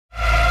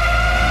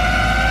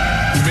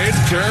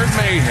Midterm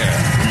Mayhem.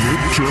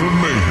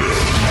 Midterm Mayhem.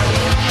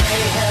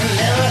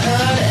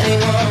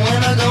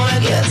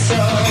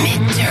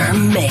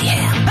 Midterm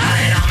Mayhem.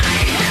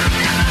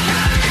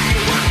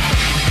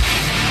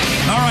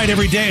 All right,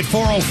 every day at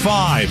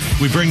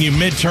 4:05, we bring you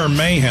Midterm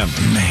Mayhem.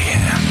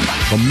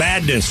 The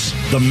madness,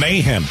 the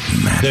mayhem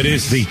that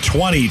is the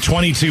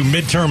 2022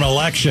 midterm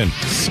election.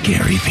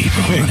 Scary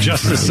people. In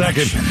just a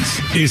second,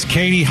 is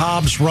Katie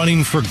Hobbs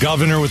running for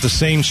governor with the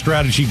same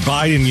strategy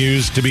Biden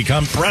used to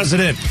become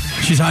president?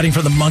 She's hiding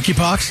from the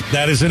monkeypox?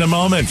 That is in a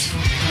moment.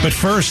 But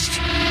first,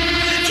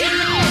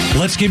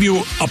 let's give you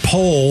a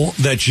poll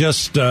that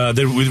just that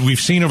we've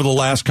seen over the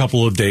last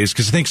couple of days,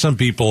 because I think some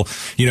people,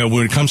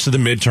 when it comes to the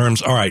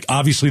midterms, all right,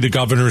 obviously the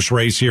governor's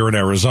race here in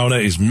Arizona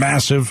is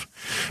massive,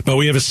 but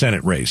we have a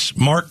Senate race.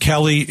 Mark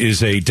Kelly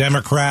is a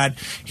Democrat.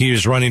 He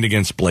is running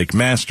against Blake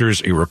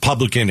Masters, a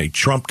Republican, a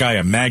Trump guy,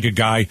 a MAGA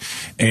guy.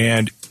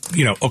 And,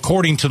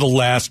 according to the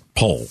last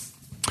poll,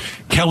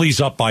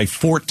 Kelly's up by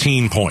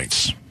 14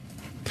 points.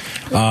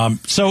 Now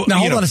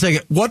hold on a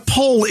second. What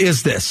poll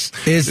is this?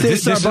 Is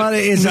this our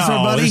buddy?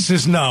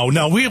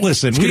 No. We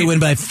listen. He's going to win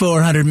by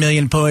 400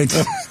 million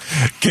points.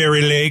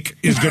 Carrie Lake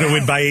is going to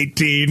win by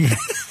 18.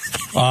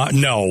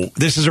 No,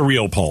 this is a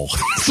real poll.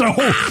 So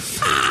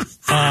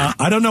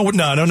I don't know.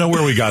 No, I don't know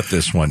where we got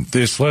this one.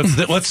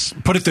 Let's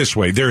put it this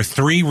way: there are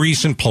 3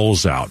 recent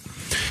polls out.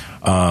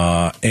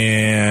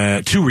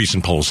 And 2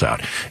 recent polls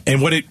out,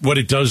 and what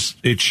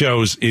it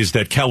shows is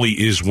that Kelly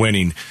is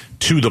winning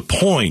to the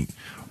point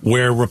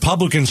where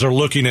Republicans are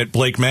looking at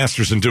Blake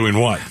Masters and doing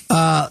what?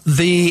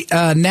 The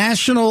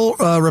National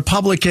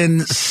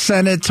Republican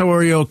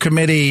Senatorial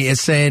Committee is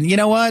saying, you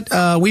know what?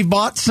 We've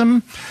bought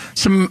some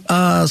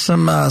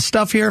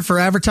stuff here for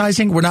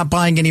advertising. We're not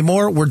buying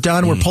anymore. We're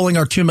done. We're pulling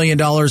our $2 million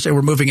and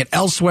we're moving it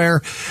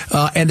elsewhere.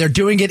 And they're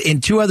doing it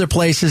in 2 other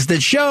places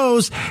that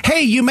shows,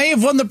 hey, you may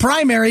have won the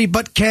primary,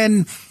 but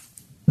can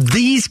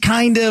these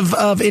kind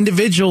of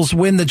individuals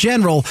win the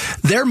general?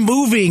 They're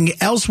moving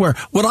elsewhere.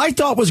 What I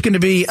thought was going to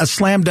be a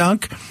slam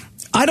dunk,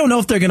 I don't know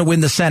if they're going to win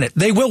the Senate.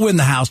 They will win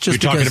the House.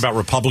 Just You're talking about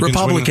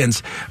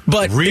Republicans?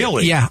 But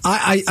really? Yeah,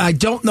 I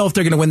don't know if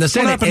they're going to win the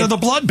Senate. What happened to the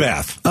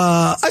bloodbath?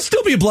 I'd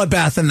still be a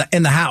bloodbath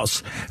in the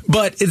House.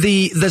 But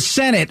the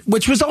Senate,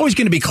 which was always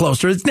going to be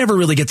closer, it never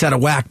really gets out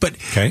of whack. But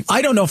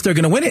I don't know if they're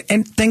going to win it.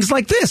 And things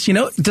like this,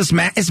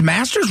 is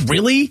Masters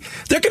really?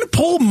 They're going to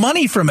pull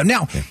money from him.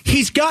 Now,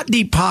 he's got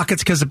deep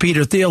pockets because of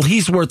Peter Thiel.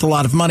 He's worth a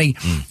lot of money.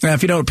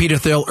 If you know Peter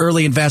Thiel,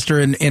 early investor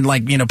in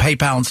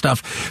PayPal and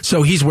stuff.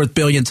 So he's worth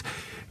billions.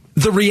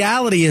 The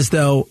reality is,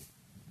 though,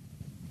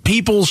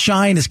 people's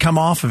shine has come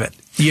off of it.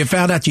 You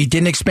found out you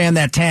didn't expand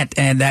that tent,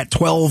 and that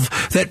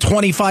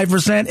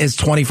 25% is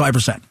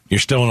 25%. You're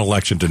still an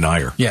election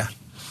denier. Yeah.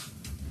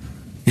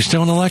 You're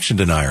still an election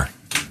denier.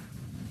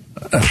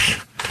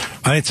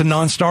 It's a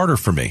non-starter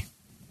for me.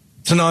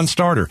 It's a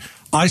non-starter.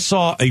 I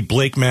saw a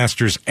Blake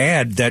Masters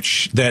ad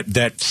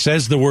that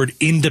says the word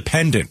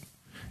independent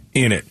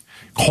in it,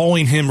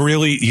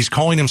 he's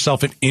calling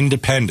himself an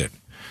independent.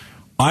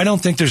 I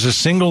don't think there's a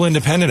single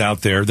independent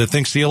out there that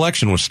thinks the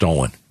election was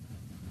stolen.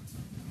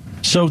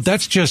 So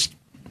that's just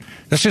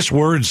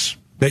words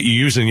that you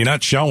use, and you're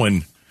not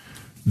showing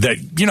that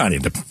you're not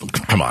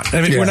come on. I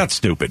mean, we're not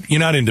stupid.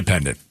 You're not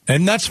independent,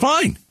 and that's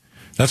fine.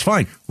 That's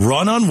fine.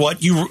 Run on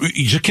what you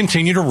just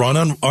continue to run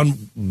on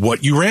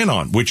what you ran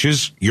on, which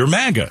is your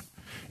MAGA.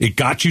 It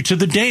got you to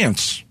the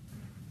dance.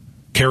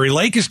 Carrie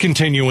Lake is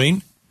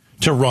continuing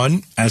to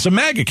run as a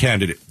MAGA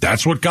candidate.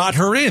 That's what got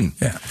her in.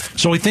 Yeah.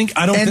 So they're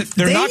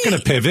not going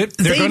to pivot.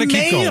 They're going to keep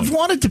going. They may have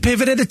wanted to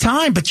pivot at a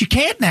time, but you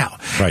can't now.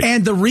 Right.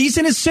 And the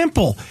reason is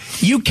simple.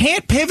 You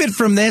can't pivot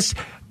from this.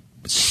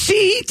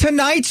 See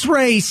tonight's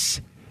race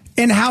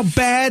and how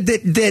bad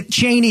that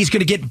Cheney's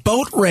going to get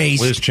boat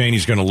raced. Liz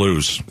Cheney's going to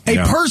lose.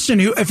 A person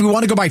who, if we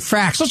want to go by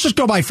facts, let's just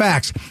go by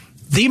facts.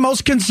 The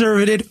most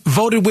conservative,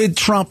 voted with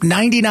Trump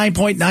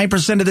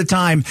 99.9% of the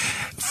time,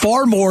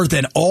 far more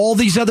than all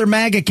these other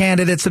MAGA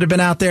candidates that have been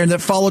out there and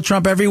that follow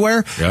Trump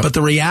everywhere. Yep. But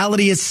the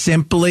reality is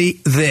simply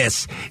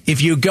this.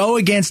 If you go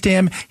against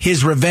him,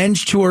 his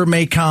revenge tour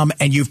may come,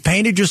 and you've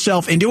painted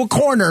yourself into a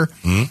corner.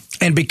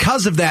 And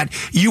because of that,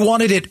 you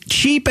wanted it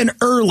cheap and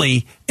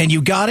early, and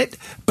you got it,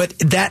 but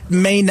that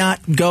may not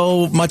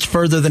go much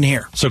further than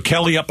here. So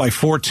Kelly up by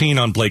 14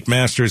 on Blake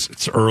Masters.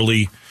 It's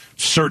early.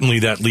 Certainly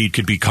that lead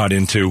could be cut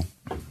into.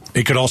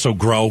 It could also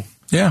grow.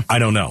 Yeah. I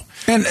don't know.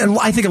 And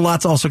I think a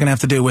lot's also going to have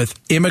to do with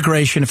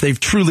immigration. If they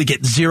truly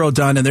get zero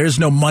done and there's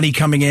no money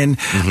coming in,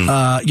 and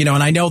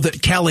I know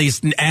that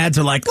Kelly's ads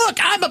are like, look,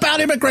 I'm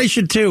about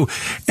immigration too.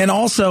 And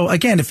also,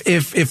 again,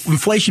 if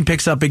inflation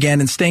picks up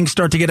again and things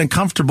start to get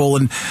uncomfortable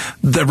and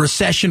the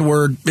recession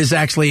word is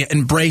actually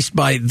embraced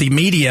by the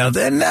media,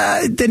 then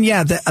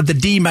the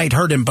D might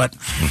hurt him, but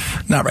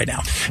not right now.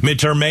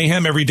 Midterm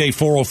Mayhem, every day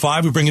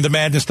 4:05. We bring you the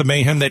madness, the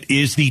mayhem that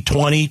is the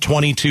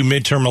 2022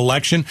 midterm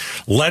election.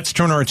 Let's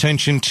turn our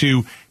attention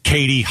to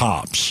Katie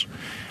Hobbs.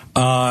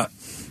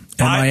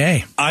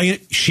 MIA.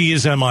 She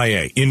is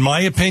MIA. In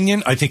my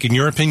opinion, I think in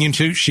your opinion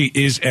too, she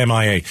is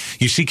MIA.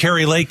 You see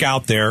Carrie Lake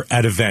out there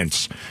at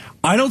events.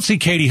 I don't see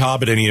Katie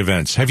Hobbs at any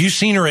events. Have you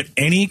seen her at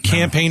any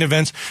campaign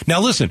events?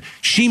 Now, listen,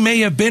 she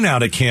may have been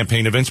out at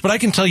campaign events, but I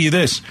can tell you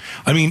this.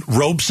 I mean,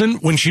 Robeson,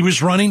 when she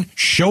was running,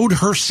 showed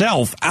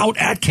herself out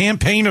at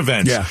campaign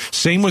events. Yeah.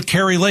 Same with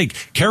Carrie Lake.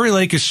 Carrie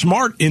Lake is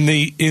smart in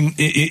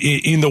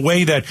the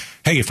way that,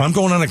 hey, if I'm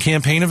going on a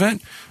campaign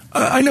event,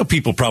 I know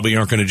people probably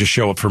aren't going to just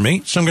show up for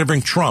me, so I'm going to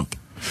bring Trump.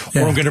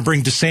 Or I'm going to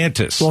bring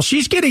DeSantis. Well,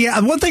 she's getting...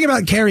 One thing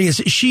about Carrie is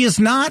she is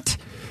not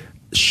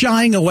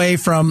shying away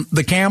from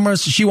the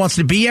cameras. She wants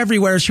to be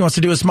everywhere. She wants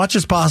to do as much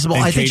as possible.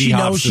 And I think Katie she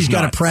knows Hobbs she's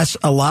got to press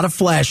a lot of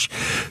flesh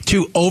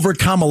to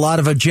overcome a lot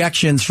of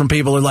objections from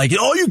people who are like,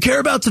 oh, you care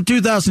about the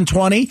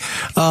 2020?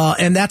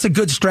 And that's a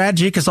good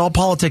strategy because all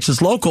politics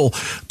is local.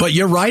 But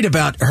you're right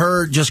about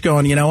her just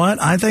going, you know what?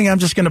 I think I'm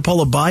just going to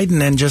pull a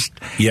Biden and just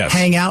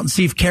hang out and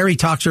see if Kerry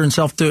talks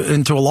herself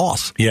into a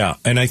loss. Yeah,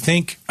 and I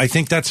think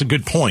that's a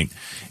good point.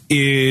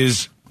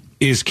 Is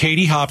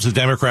Katie Hobbs, the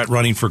Democrat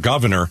running for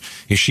governor,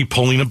 is she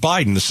pulling a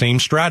Biden, the same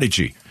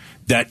strategy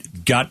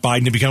that got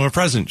Biden to become a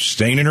president,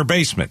 staying in her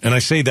basement? And I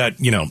say that,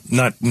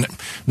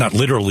 not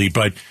literally,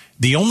 but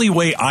the only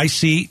way I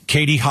see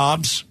Katie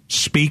Hobbs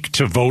speak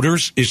to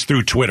voters is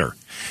through Twitter.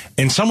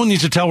 And someone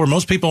needs to tell her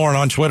most people aren't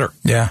on Twitter.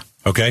 Yeah.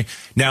 Okay?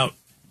 Now,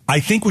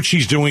 I think what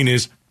she's doing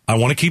is, I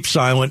want to keep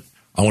silent.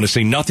 I want to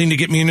say nothing to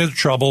get me into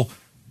trouble.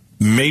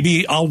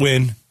 Maybe I'll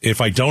win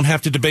if I don't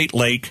have to debate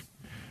Lake.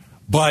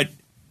 But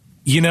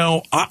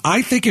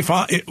I think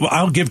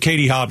I'll give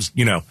Katie Hobbs,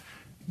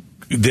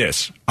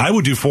 this. I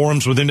would do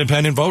forums with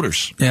independent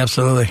voters. Yeah,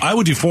 absolutely. I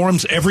would do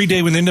forums every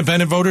day with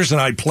independent voters,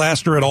 and I'd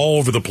plaster it all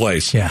over the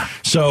place. Yeah.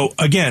 So,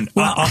 again,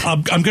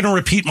 I'm going to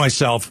repeat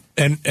myself,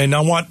 and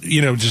I want,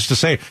 just to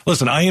say,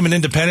 listen, I am an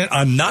independent.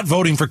 I'm not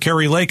voting for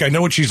Carrie Lake. I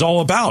know what she's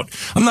all about.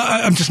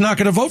 I'm just not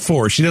going to vote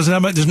for her. She doesn't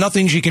have, there's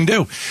nothing she can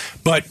do.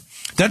 But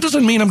that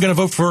doesn't mean I'm going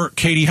to vote for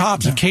Katie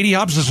Hobbs. If Katie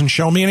Hobbs doesn't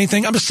show me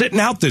anything, I'm sitting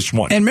out this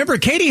one. And remember,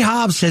 Katie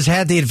Hobbs has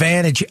had the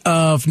advantage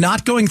of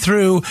not going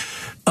through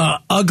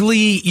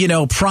ugly,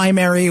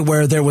 primary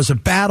where there was a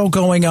battle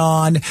going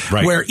on,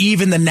 where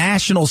even the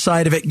national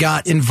side of it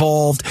got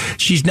involved.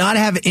 She's not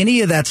having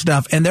any of that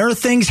stuff. And there are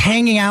things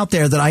hanging out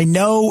there that I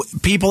know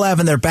people have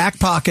in their back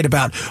pocket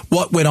about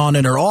what went on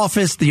in her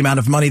office, the amount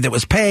of money that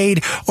was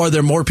paid, or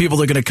there are more people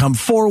that are going to come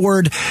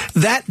forward.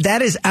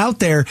 That is out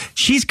there.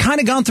 She's kind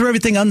of gone through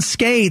everything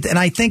unscathed, and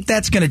I think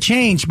that's going to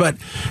change. But,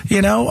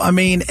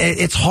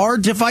 it's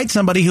hard to fight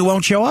somebody who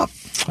won't show up.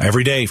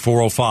 Every day,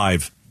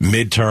 4:05.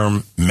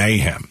 Midterm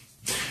mayhem.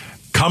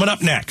 Coming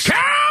up next,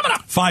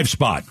 5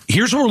 spot.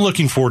 Here's what we're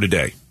looking for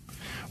today.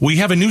 We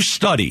have a new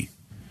study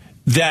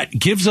that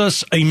gives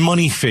us a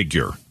money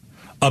figure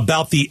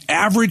about the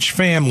average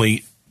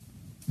family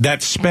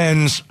that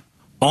spends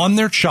on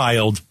their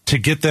child to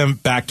get them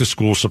back to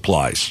school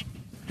supplies.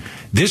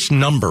 This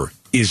number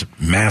is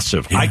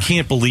massive. Yeah. I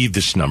can't believe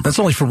this number. That's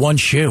only for one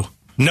shoe.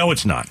 No,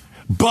 it's not.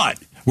 But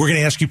we're going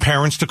to ask you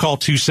parents to call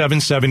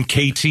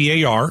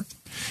 277-KTAR.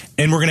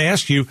 And we're going to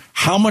ask you,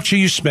 how much are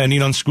you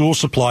spending on school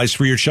supplies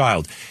for your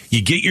child?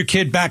 You get your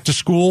kid back to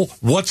school,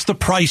 what's the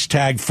price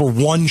tag for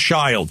one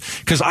child?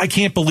 Because I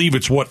can't believe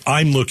it's what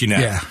I'm looking at.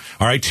 Yeah.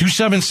 All right,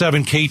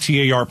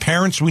 277-KTAR.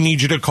 Parents, we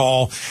need you to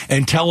call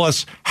and tell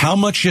us how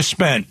much you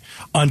spent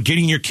on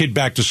getting your kid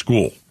back to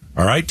school.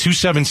 All right,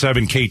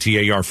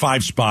 277-KTAR.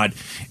 5 spot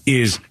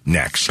is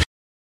next.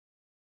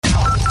 I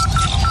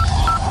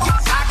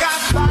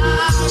got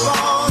 5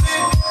 on it.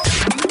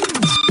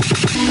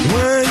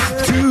 1,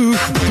 2,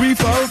 3,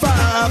 4,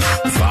 5.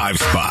 5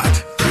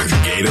 spot with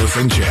Gatos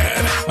and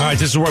Chad. All right,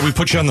 this is where we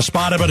put you on the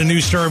spot about a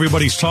news story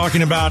everybody's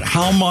talking about.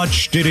 How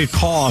much did it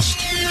cost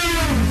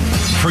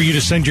for you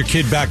to send your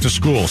kid back to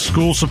school?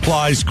 School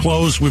supplies,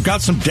 clothes. We've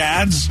got some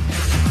dads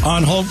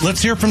on hold.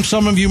 Let's hear from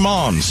some of you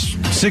moms.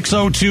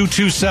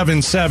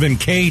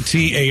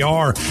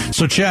 602-277-KTAR.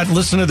 So, Chad,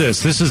 listen to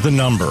this. This is the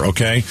number,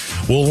 okay?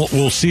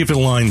 We'll see if it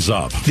lines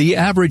up. The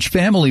average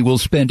family will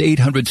spend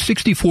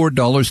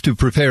 $864 to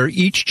prepare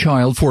each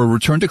child for a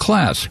return to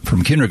class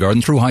from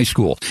kindergarten through high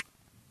school.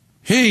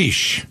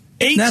 Heesh.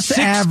 That's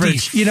the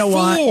average. You know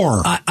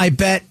what? I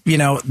bet,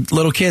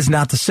 little kids,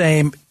 not the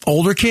same.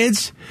 Older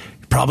kids,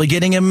 probably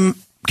getting them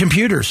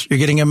computers. You're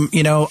getting them,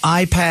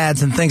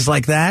 iPads and things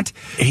like that.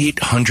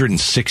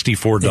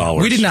 $864.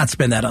 Yeah, we did not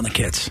spend that on the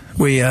kids.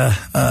 We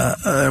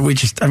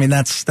just,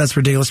 that's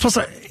ridiculous. Plus,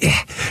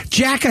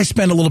 Jack, I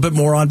spend a little bit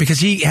more on because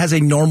he has a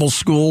normal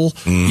school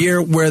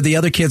year where the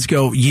other kids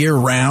go year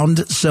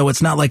round. So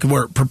it's not like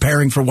we're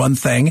preparing for one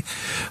thing,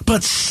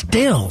 but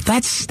still,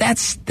 that's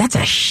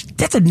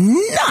a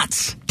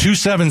nuts.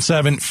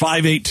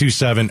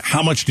 277-5827.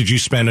 How much did you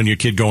spend on your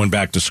kid going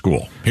back to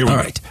school? Here we go.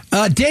 All right.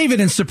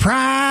 David, and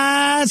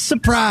surprise.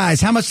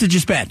 How much did you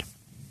spend?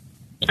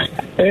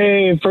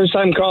 Hey, first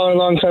time caller,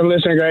 long time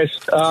listener, guys.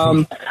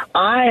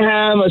 I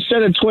have a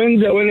set of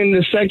twins that went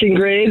into 2nd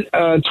grade,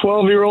 a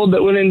 12-year-old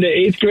that went into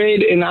 8th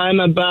grade, and I'm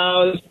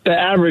about the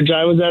average.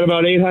 I was at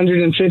about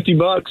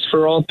 $850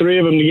 for all 3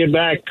 of them to get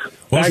back.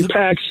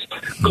 Backpacks,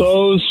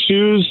 clothes,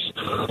 shoes,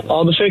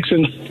 all the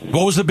fixing.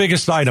 What was the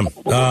biggest item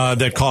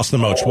that cost the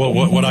most?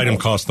 What item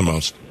cost the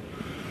most?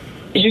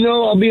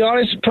 I'll be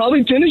honest,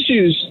 probably tennis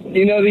shoes.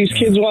 These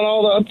kids want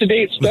all the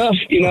up-to-date stuff.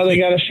 They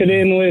got to fit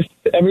in with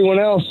everyone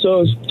else.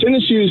 So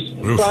tennis shoes,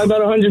 probably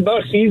about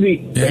 $100,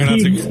 easy. You're gonna have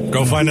to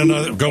go find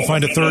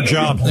a third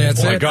job.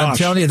 That's it. Gosh. I'm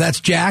telling you,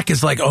 that's Jack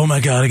is like, oh my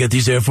God, I got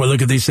these Air Force.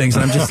 Look at these things.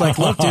 And I'm just like,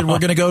 look, dude, we're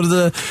going to go to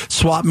the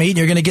swap meet and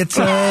you're going to get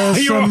some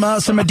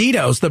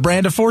Adidas, the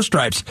brand of 4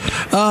 stripes.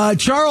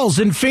 Charles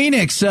in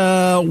Phoenix,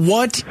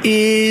 what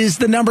is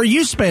the number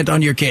you spent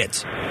on your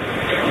kids?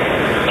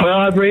 Well,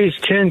 I've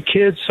raised 10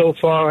 kids so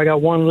far. I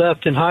got one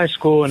left in high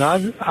school, and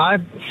I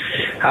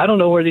don't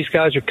know where these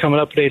guys are coming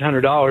up with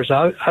 $800.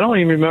 I don't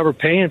even remember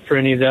paying for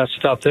any of that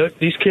stuff.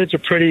 These kids are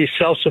pretty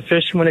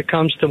self-sufficient when it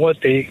comes to what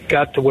they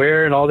got to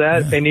wear and all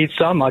that. If they need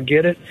something, I'll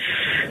get it.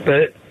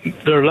 But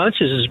their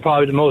lunches is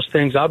probably the most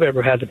things I've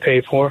ever had to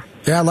pay for.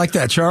 Yeah, I like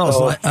that, Charles.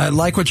 So, I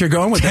like what you're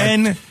going with.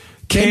 10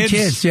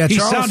 kids. Yeah, he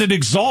Charles sounded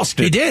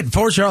exhausted. He did.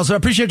 Poor Charles. I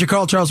appreciate your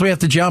call, Charles. We have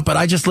to jump, but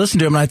I just listened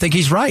to him, and I think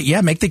he's right.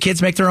 Yeah, make the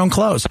kids make their own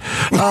clothes.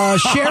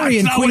 Sherry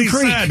in Queen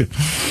Creek.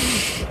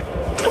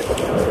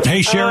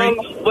 Hey, Sherry.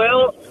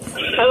 Well,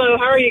 hello.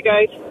 How are you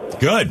guys?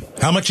 Good.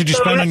 How much did you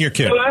spend on your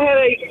kid? So I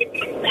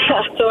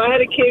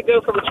had a kid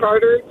go from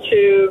charter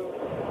to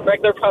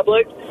regular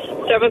public,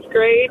 7th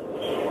grade,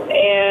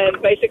 and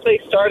basically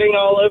starting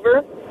all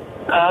over.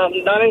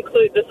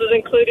 This is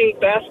including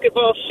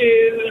basketball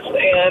shoes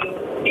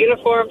and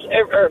uniforms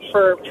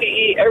for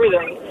PE,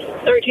 everything.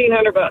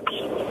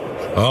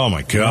 $1,300. Oh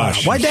my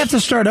gosh! Why'd they have to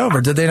start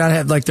over? Did they not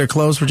have their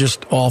clothes were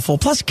just awful?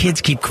 Plus,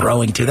 kids keep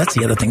growing too. That's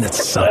the other thing that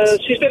sucks.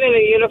 She's been in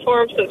a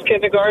uniform since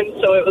kindergarten,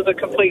 so it was a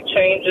complete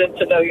change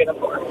into no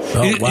uniform.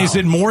 Oh, wow. Is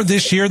it more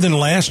this year than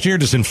last year?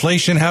 Does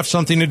inflation have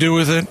something to do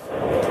with it?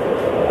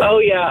 Oh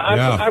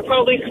yeah, I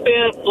probably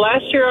spent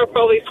last year. I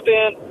probably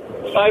spent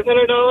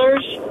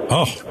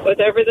 $500 with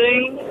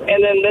everything,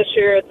 and then this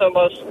year it's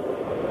almost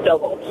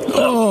double.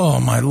 Oh,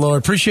 my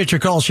Lord. Appreciate your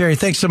call, Sherry.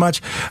 Thanks so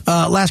much.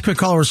 Last quick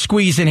caller,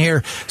 squeeze in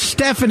here.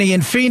 Stephanie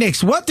in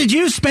Phoenix, what did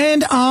you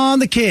spend on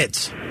the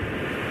kids?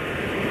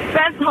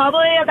 Spent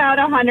probably about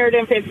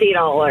 $150.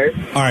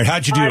 All right,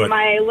 how'd you do it?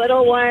 My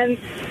little one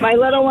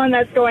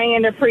that's going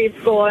into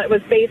preschool, it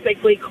was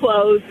basically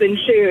clothes and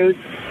shoes.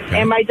 Okay.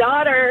 And my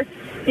daughter,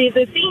 she's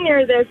a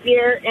senior this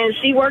year, and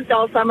she worked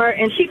all summer,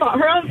 and she bought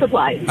her own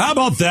supplies. How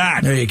about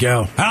that? There you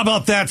go. How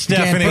about that,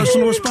 Stephanie? Again,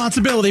 personal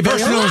responsibility.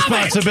 Personal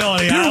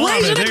responsibility. You're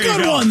raising a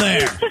good one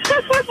there.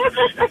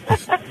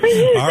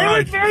 It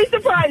was very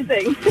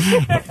surprising.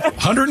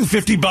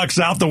 $150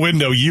 out the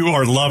window. You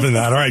are loving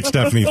that. All right,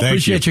 Stephanie, thank you.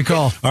 Appreciate your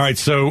call. All right,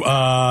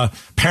 so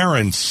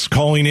parents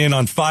calling in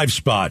on 5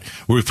 Spot.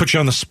 We put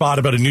you on the spot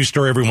about a news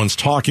story everyone's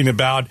talking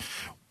about.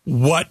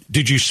 What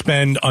did you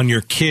spend on your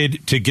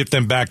kid to get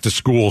them back to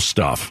school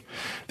stuff?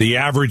 The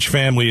average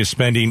family is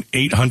spending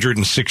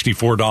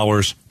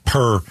 $864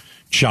 per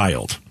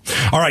child.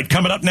 All right,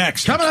 coming up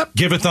next.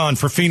 Give-a-thon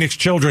for Phoenix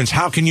Children's.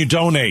 How can you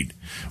donate?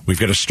 We've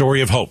got a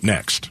story of hope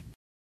next.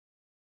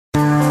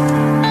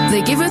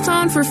 The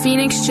Give-a-thon for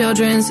Phoenix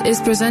Children's is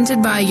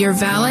presented by your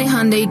Valley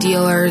Hyundai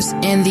dealers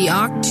and the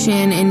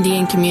Auction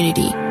Indian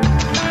community.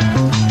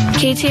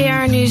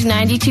 KTAR News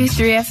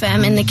 92.3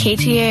 FM and the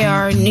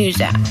KTAR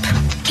News app.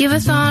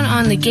 Give-a-thon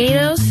on the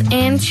Gatos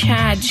and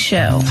Chad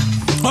show.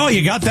 Oh,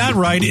 you got that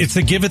right. It's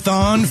the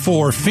Give-a-thon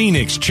for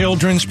Phoenix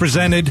Children's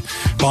presented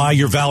by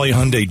your Valley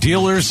Hyundai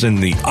dealers and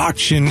the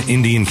Auction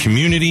Indian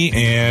community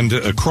and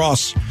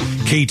across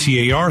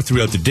KTAR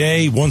throughout the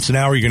day. Once an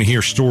hour, you're going to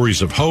hear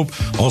stories of hope.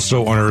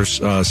 Also on our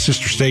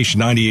sister station,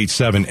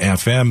 98.7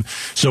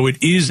 FM. So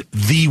it is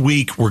the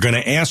week. We're going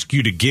to ask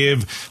you to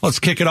give. Let's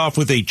kick it off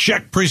with a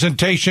check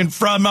presentation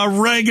from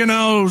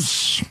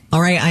Oregano's.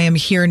 All right, I am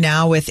here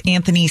now with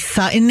Anthony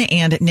Sutton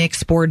and Nick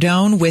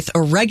Spordone with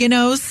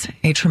Oregano's,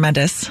 a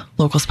tremendous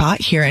local spot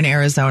here in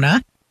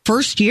Arizona.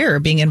 First year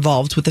being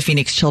involved with the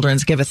Phoenix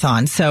Children's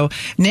Give-a-thon. So,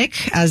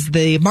 Nick, as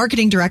the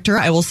marketing director,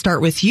 I will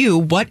start with you.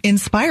 What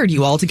inspired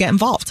you all to get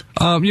involved?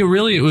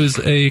 Really, it was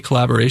a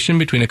collaboration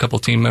between a couple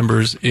team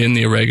members in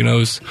the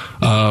Oregano's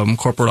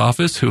corporate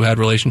office who had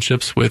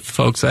relationships with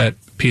folks at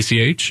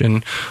PCH,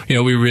 and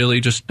we really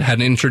just had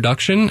an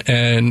introduction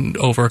and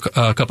over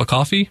a cup of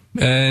coffee,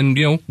 and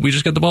we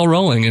just got the ball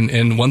rolling,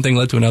 and one thing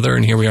led to another,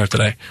 and here we are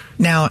today.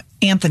 Now,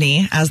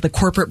 Anthony, as the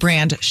corporate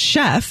brand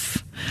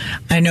chef,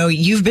 I know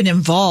you've been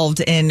involved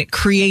in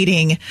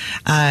creating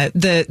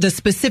the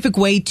specific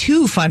way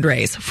to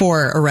fundraise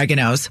for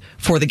Oregano's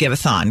for the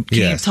Give-a-thon.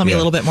 Can you tell me a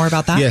little bit more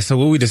about that? Yeah, so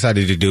what we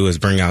decided to do is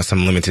bring out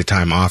some limited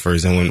time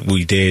offers, and what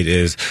we did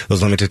is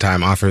those limited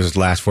time offers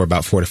last for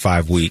about 4 to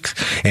 5 weeks,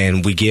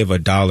 and we give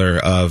 $1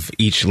 of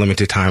each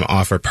limited time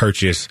offer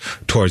purchase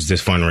towards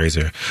this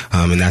fundraiser,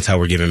 and that's how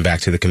we're giving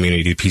back to the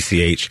community,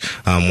 PCH.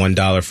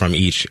 $1 from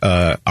each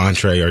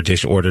entree or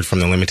dish ordered from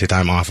the limited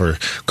time offer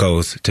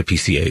goes to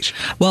PCH.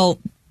 Well,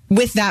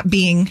 with that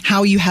being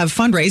how you have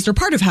fundraised, or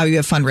part of how you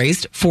have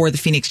fundraised for the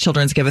Phoenix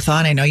Children's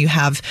Give-a-thon, I know you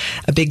have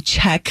a big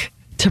check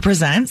to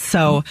present.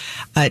 So,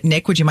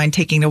 Nick, would you mind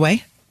taking it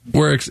away?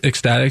 we're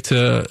ecstatic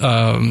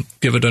to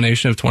give a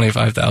donation of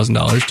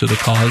 $25,000 to the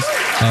cause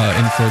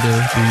and further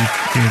the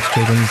Phoenix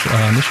Children's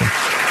mission.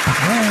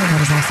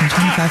 That is awesome.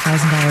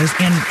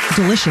 $25,000 and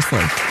deliciously.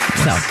 So,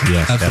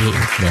 yes,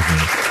 absolutely.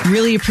 Definitely.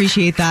 Really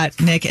appreciate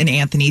that, Nick and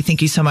Anthony.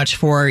 Thank you so much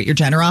for your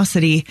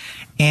generosity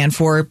and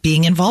for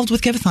being involved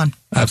with Giveathon.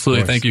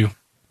 Absolutely. Thank you.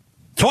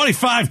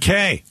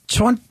 $25K.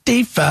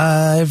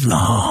 25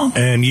 long.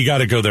 And you got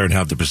to go there and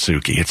have the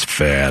Pasuki. It's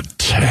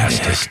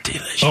fantastic. It is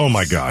delicious. Oh,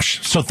 my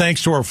gosh. So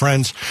thanks to our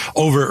friends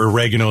over at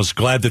Oregano's.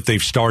 Glad that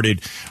they've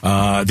started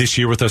this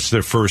year with us,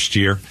 their first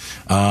year.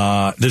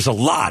 There's a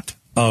lot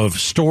of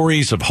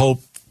stories of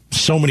hope.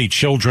 So many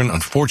children,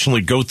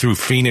 unfortunately, go through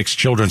Phoenix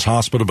Children's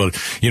Hospital. But,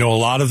 a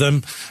lot of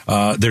them,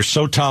 they're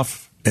so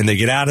tough, and they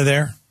get out of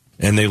there,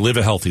 and they live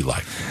a healthy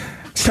life.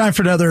 It's time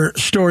for another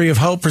story of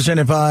hope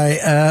presented by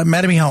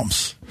Mattamy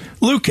Homes.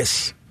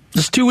 Lucas,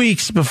 just 2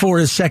 weeks before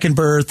his second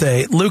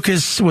birthday,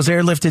 Lucas was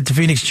airlifted to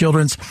Phoenix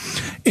Children's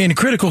in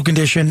critical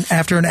condition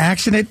after an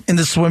accident in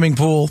the swimming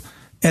pool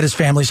at his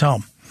family's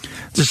home.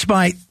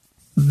 Despite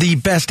the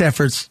best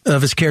efforts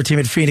of his care team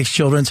at Phoenix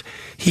Children's,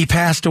 he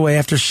passed away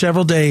after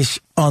several days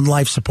on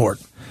life support.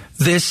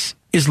 This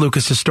is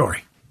Lucas's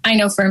story. I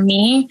know for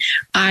me,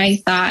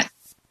 I thought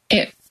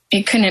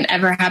it couldn't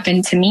ever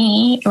happen to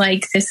me.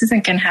 Like, this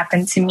isn't going to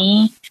happen to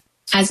me.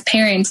 As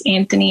parents,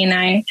 Anthony and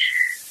I,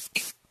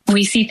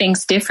 we see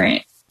things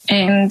different.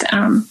 And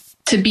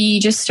to be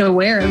just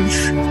aware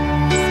of,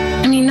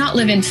 not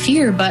live in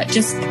fear, but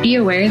just be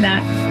aware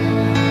that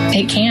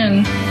it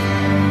can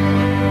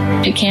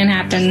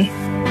happen.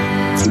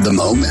 The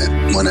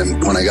moment when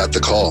I got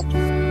the call,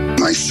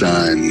 my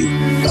son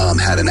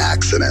had an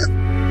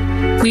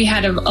accident. We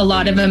had a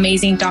lot of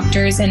amazing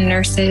doctors and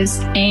nurses,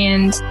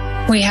 and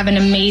we have an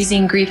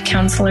amazing grief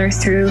counselor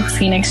through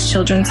Phoenix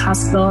Children's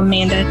Hospital,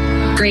 Amanda.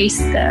 Grace,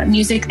 the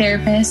music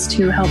therapist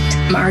who helped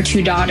our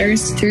two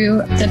daughters through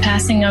the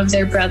passing of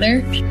their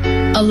brother.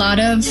 A lot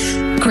of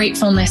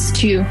gratefulness,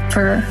 too,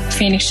 for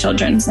Phoenix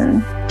Children's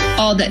and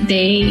all that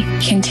they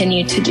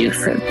continue to do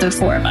for the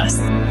four of us.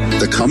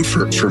 The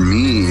comfort for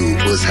me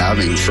was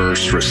having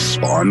first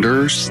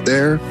responders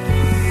there.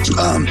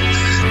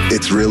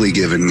 It's really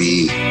given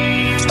me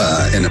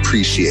an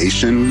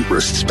appreciation,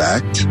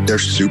 respect. They're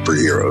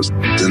superheroes.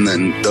 And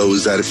then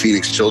those at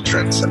Phoenix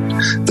Children's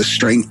and the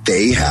strength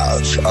they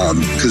have,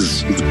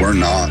 because we're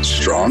not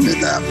strong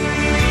in that.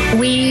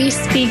 We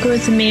speak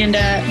with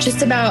Amanda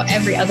just about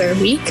every other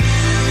week.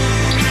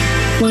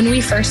 When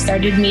we first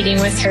started meeting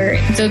with her,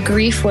 the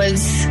grief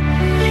was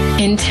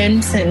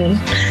intense and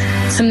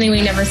something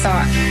we never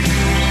thought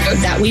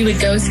that we would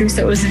go through.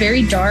 So it was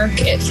very dark.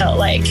 It felt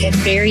like and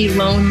very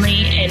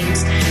lonely. And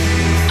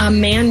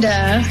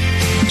Amanda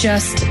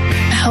just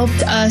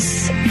helped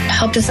us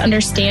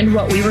understand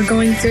what we were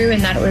going through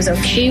and that it was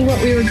okay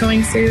what we were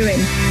going through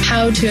and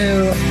how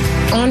to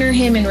honor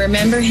him and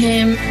remember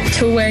him,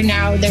 to where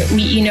now that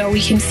we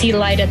can see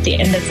light at the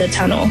end of the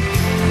tunnel.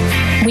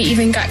 We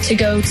even got to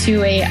go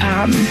to a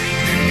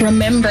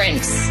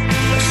remembrance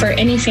for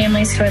any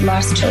families who had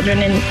lost children.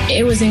 And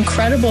it was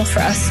incredible for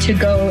us to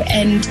go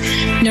and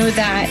know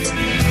that,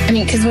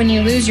 because when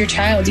you lose your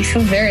child, you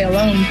feel very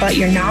alone, but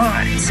you're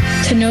not.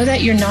 To know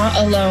that you're not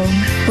alone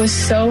was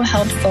so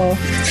helpful.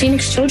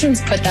 Phoenix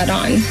Children's put that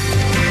on.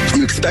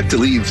 You expect to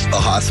leave a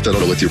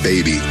hospital with your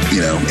baby,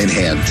 in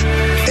hand.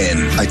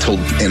 And I told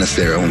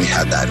Anastera when we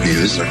had that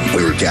news,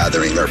 we were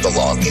gathering our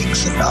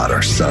belongings and not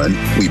our son.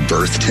 We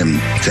birthed him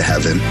to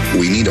heaven.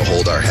 We need to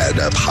hold our head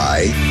up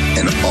high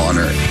and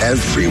honor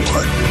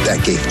everyone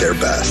that gave their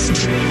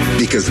best,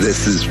 because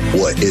this is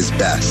what is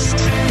best.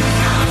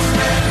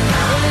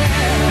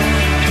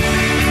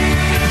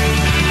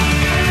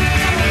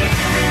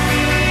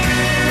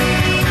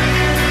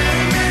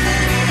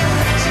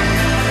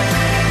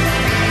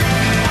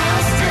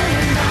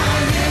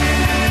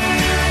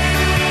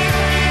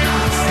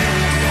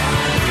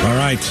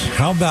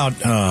 How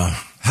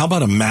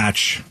about a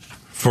match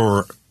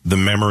for the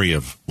memory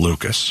of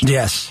Lucas?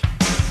 Yes.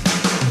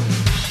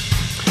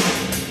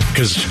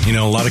 Because,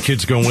 a lot of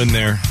kids go in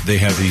there, they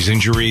have these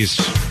injuries,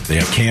 they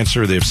have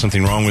cancer, they have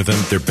something wrong with them.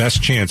 Their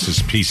best chance is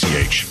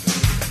PCH.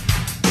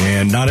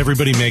 And not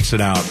everybody makes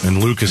it out,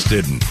 and Lucas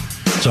didn't.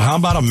 So how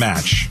about a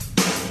match?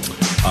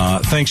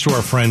 Thanks to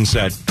our friends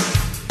at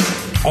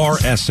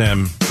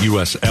RSM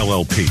US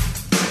LLP.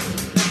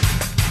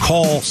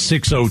 Call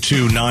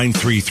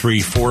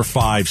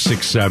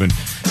 602-933-4567 and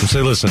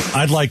say, listen,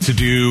 I'd like to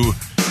do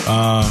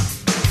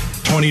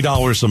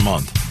 $20 a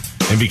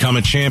month and become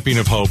a champion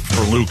of hope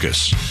for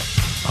Lucas.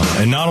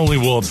 And not only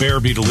will a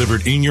bear be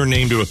delivered in your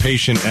name to a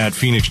patient at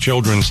Phoenix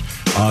Children's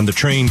on the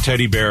train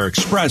Teddy Bear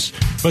Express,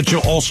 but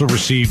you'll also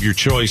receive your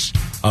choice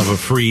of a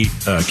free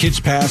kids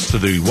pass to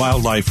the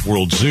Wildlife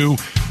World Zoo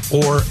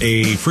or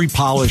a free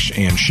polish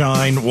and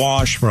shine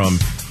wash from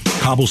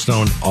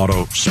Cobblestone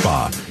Auto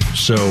Spa.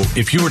 So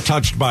if you were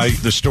touched by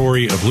the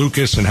story of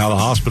Lucas and how the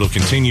hospital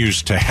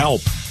continues to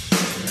help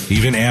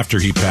even after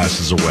he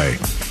passes away,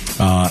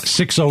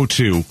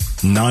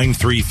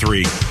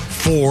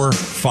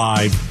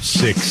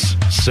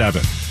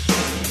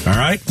 602-933-4567. All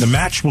right, the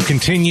match will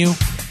continue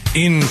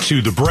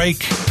into the break.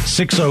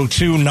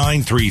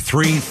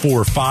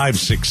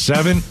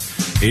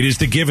 602-933-4567. It is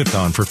the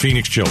Give-A-thon for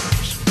Phoenix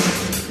Children's.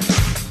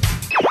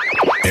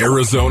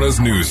 Arizona's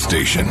news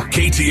station,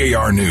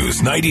 KTAR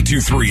News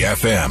 92.3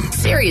 FM.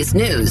 Serious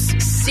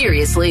news,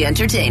 seriously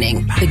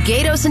entertaining. The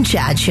Gatos and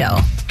Chad Show.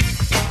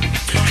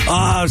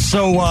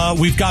 So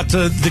we've got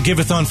the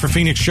Give-A-thon for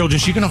Phoenix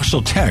Children's. You can also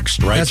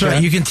text, right? That's right.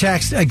 Chad? You can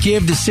text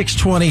give to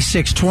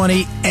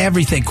 620-620.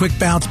 Everything. Quick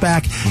bounce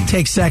back.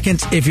 Takes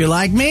seconds. If you're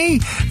like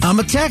me, I'm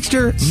a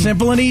texter.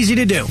 Simple and easy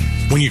to do.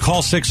 When you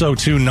call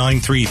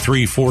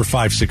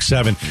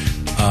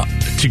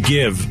 602-933-4567 to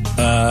give,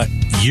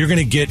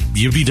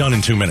 you'll be done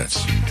in 2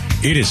 minutes.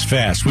 It is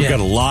fast. We've got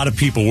a lot of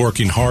people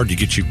working hard to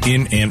get you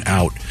in and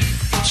out.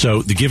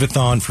 So the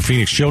Give-A-thon for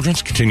Phoenix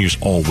Children's continues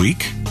all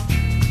week.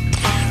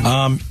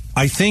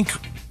 I think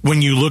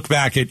when you look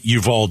back at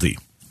Uvalde,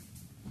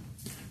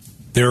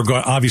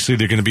 obviously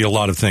there are going to be a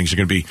lot of things.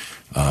 There are going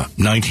to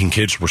be 19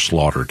 kids were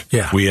slaughtered.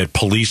 Yeah. We had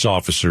police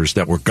officers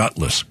that were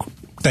gutless.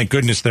 Thank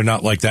goodness they're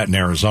not like that in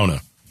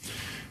Arizona.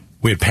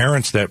 We had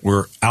parents that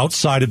were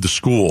outside of the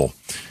school,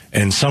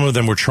 and some of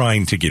them were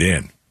trying to get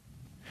in.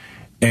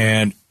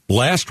 And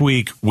last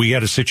week, we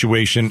had a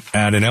situation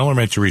at an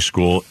elementary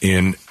school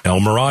in El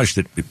Mirage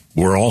that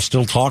we're all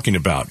still talking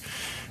about.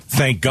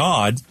 Thank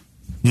God,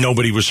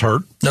 nobody was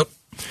hurt. Nope.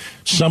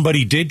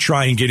 Somebody did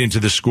try and get into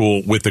the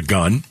school with a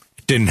gun.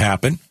 Didn't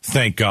happen.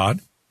 Thank God.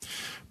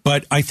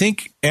 But I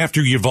think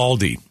after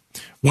Uvalde,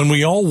 when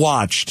we all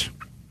watched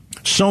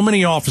so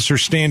many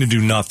officers stand and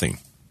do nothing,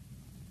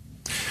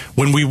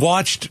 when we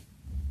watched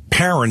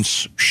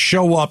parents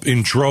show up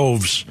in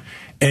droves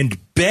and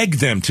beg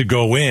them to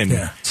go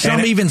in.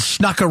 Some even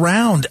snuck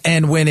around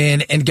and went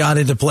in and got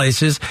into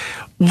places.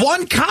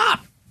 One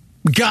cop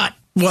got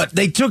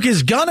they took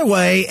his gun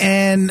away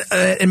and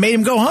made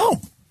him go home.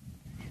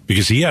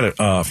 Because he had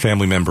a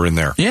family member in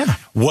there. Yeah.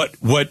 What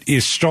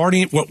we're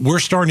starting,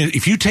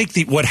 if you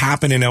take what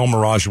happened in El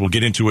Mirage, we'll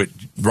get into it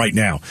right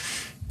now.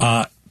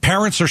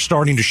 Parents are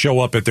starting to show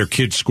up at their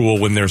kids' school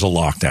when there's a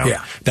lockdown.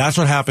 Yeah. That's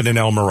what happened in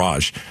El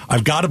Mirage.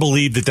 I've got to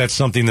believe that that's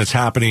something that's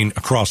happening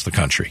across the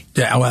country.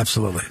 Yeah, oh,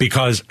 absolutely.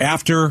 Because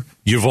after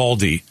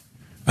Uvalde,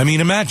 I mean,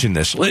 imagine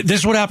this.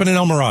 This is what happened in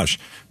El Mirage.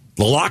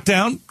 The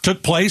lockdown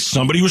took place.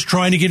 Somebody was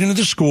trying to get into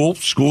the school.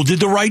 School did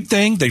the right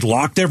thing. They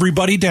locked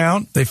everybody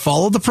down. They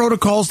followed the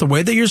protocols the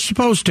way that you're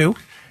supposed to.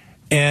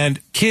 And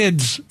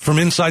kids from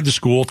inside the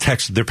school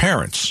texted their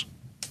parents.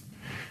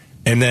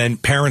 And then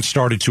parents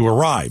started to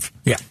arrive.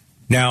 Yeah.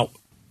 Now,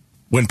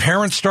 when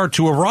parents start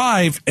to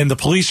arrive and the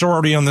police are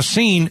already on the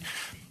scene,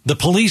 the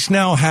police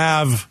now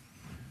have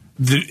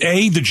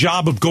the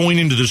job of going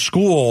into the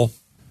school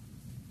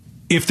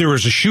if there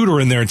is a shooter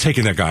in there and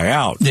taking that guy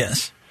out.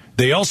 Yes.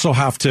 They also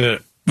have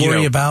to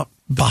worry about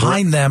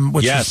behind them,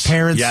 which is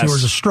parents who are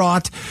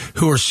distraught,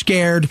 who are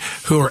scared,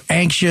 who are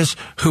anxious,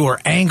 who are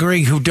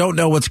angry, who don't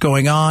know what's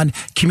going on.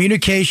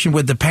 Communication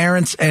with the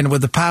parents and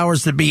with the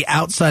powers that be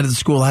outside of the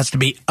school has to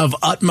be of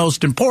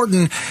utmost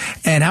importance.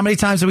 And how many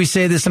times do we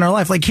say this in our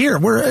life? Like here,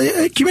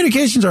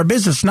 communication's our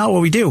business, not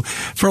what we do.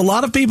 For a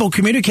lot of people,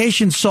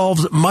 communication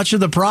solves much of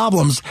the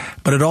problems,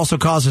 but it also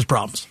causes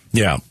problems.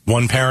 Yeah,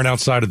 one parent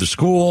outside of the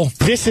school.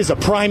 This is a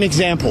prime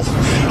example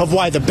of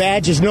why the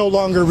badge is no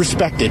longer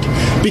respected,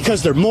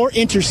 because they're more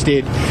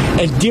interested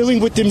in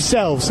dealing with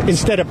themselves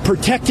instead of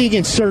protecting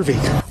and serving.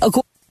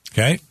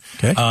 Okay.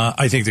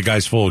 I think the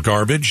guy's full of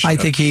garbage. I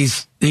think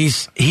he's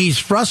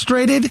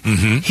frustrated.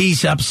 Mm-hmm.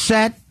 He's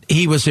upset.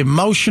 He was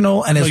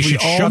emotional, and as we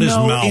all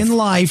know in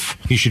life,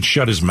 he should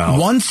shut his mouth.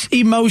 Once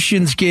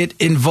emotions get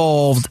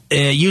involved,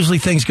 usually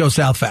things go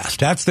south fast.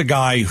 That's the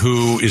guy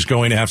who is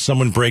going to have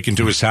someone break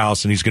into his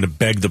house, and he's going to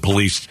beg the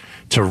police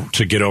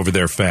to get over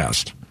there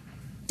fast.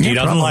 He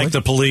doesn't like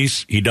the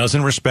police. He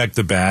doesn't respect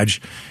the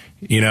badge.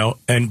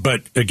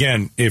 But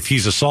again, if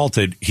he's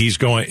assaulted, he's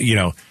going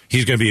to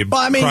be a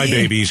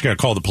crybaby. He's going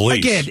to call the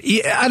police. Again,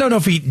 I don't know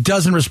if he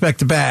doesn't respect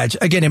the badge.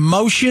 Again,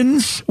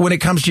 emotions, when it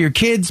comes to your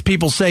kids,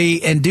 people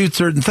say and do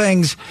certain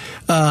things.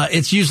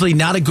 It's usually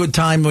not a good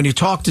time when you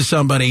talk to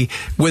somebody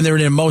when they're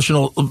in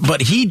emotional.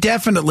 But he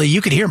definitely, you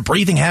could hear him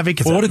breathing heavy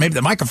because maybe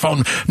the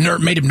microphone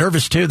made him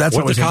nervous too. That's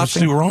what the cops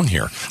do wrong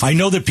here. I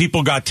know that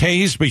people got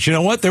tased, but you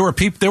know what? There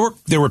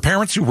were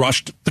parents who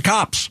rushed the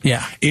cops.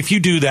 Yeah. If you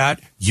do that,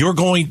 you're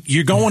going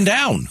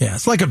down. Yeah,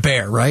 it's like a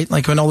bear, right?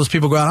 Like when all those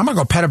people go out, I'm going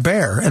to go pet a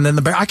bear. And then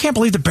the bear, I can't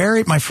believe the bear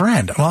ate my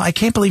friend. Well, I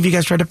can't believe you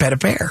guys tried to pet a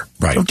bear.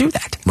 Right. Don't do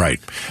that. Right.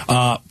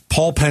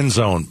 Paul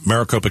Penzone,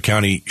 Maricopa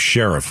County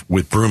Sheriff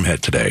with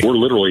Broomhead today. We're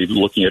literally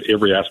looking at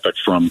every aspect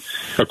from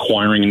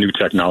acquiring new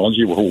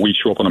technology. When we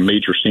show up on a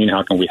major scene,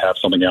 how can we have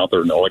something out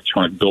there, an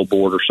electronic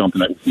billboard or something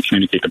that we can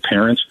communicate to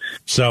parents?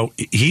 So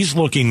he's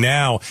looking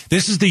now.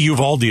 This is the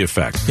Uvalde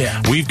effect.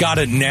 Yeah. We've got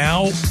it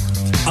now.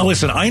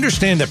 Listen, I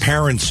understand that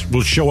parents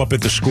will show up at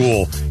the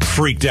school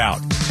freaked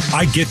out.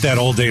 I get that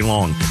all day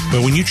long.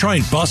 But when you try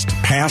and bust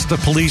past a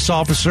police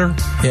officer,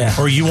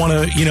 or you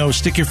want to,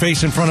 stick your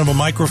face in front of a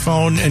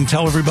microphone and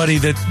tell everybody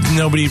that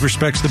nobody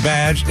respects the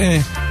badge,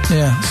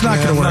 it's not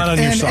going to work. Not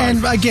on your side.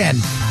 And again,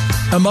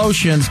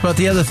 emotions, but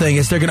the other thing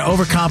is they're going to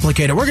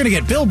overcomplicate it. We're going to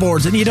get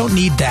billboards, and you don't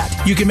need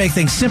that. You can make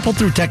things simple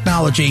through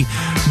technology.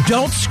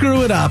 Don't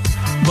screw it up,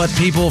 but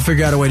people will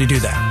figure out a way to do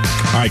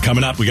that. All right,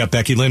 coming up, we got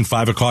Becky Lynn,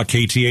 5 o'clock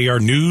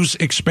KTAR News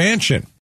Expansion.